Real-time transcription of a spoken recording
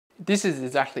This is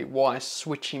exactly why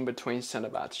switching between centre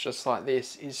backs just like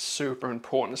this is super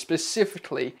important,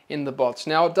 specifically in the bots.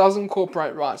 Now, it does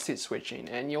incorporate right sit switching,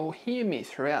 and you'll hear me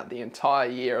throughout the entire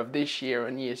year of this year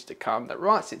and years to come that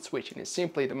right sit switching is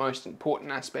simply the most important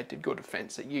aspect of good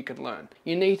defence that you can learn.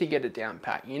 You need to get it down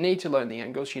pat, you need to learn the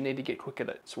angles, you need to get quick at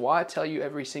it. It's why I tell you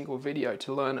every single video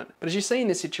to learn it. But as you see in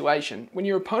this situation, when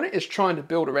your opponent is trying to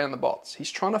build around the bots,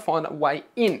 he's trying to find a way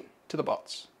in to the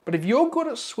bots. But if you're good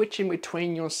at switching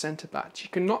between your centre backs, you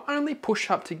can not only push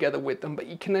up together with them, but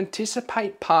you can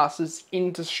anticipate passes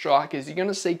into strikers. You're going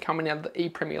to see coming out of the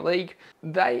E-Premier League,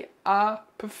 they are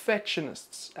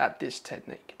perfectionists at this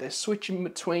technique. They're switching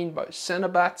between both centre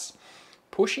backs,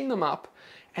 pushing them up,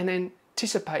 and then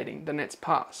anticipating the next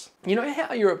pass. You know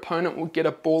how your opponent will get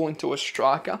a ball into a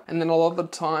striker and then a lot of the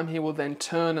time he will then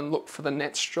turn and look for the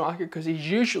next striker because he's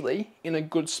usually in a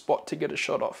good spot to get a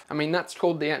shot off. I mean, that's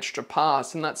called the extra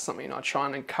pass, and that's something I try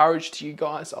and encourage to you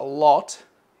guys a lot,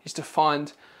 is to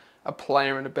find a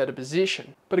player in a better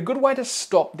position. But a good way to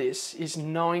stop this is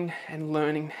knowing and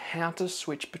learning how to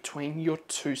switch between your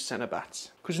two centre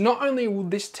backs. Because not only will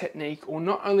this technique, or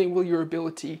not only will your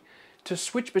ability to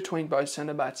switch between both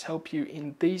centre backs help you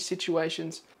in these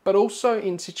situations, but also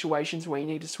in situations where you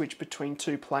need to switch between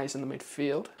two players in the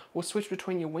midfield, or switch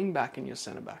between your wing back and your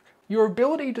centre back. Your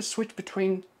ability to switch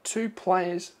between two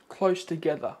players close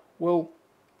together will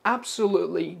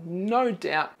absolutely, no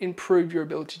doubt, improve your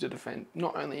ability to defend,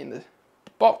 not only in the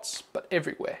bots, but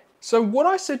everywhere. So what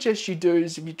I suggest you do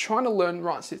is, if you're trying to learn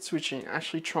right sit switching,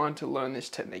 actually trying to learn this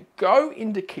technique, go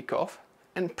into kickoff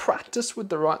and practice with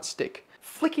the right stick,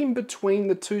 flicking between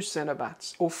the two centre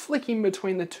backs or flicking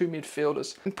between the two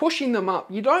midfielders and pushing them up.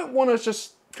 You don't want to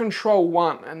just control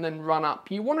one and then run up.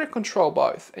 You want to control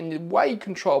both, and the way you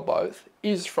control both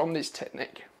is from this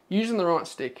technique. Using the right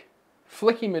stick,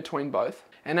 flicking between both,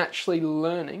 and actually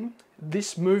learning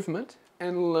this movement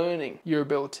and learning your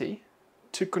ability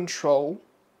to control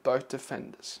both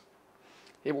defenders.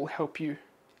 It will help you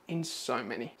in so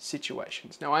many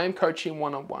situations. Now, I am coaching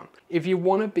one-on-one. If you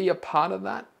want to be a part of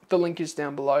that, the link is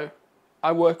down below.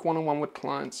 I work one-on-one with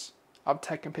clients. I've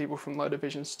taken people from low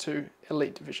divisions to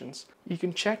elite divisions. You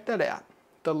can check that out.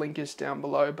 The link is down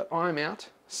below, but I'm out.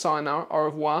 Sayonara, au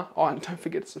revoir. Oh, and don't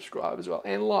forget to subscribe as well,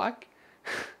 and like.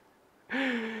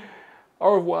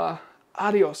 Au revoir.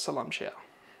 Adios. Salam. Ciao.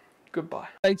 Goodbye.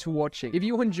 Thanks for watching. If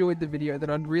you enjoyed the video, then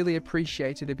I'd really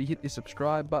appreciate it if you hit the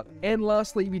subscribe button. And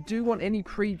lastly, if you do want any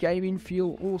pre-gaming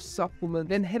fuel or supplement,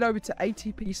 then head over to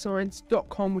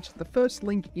atpscience.com, which is the first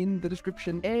link in the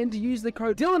description, and use the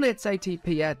code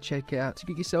DylanEtsATP at checkout to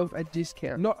get yourself a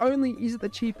discount. Not only is it the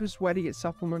cheapest way to get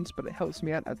supplements, but it helps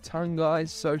me out a ton,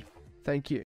 guys, so thank you.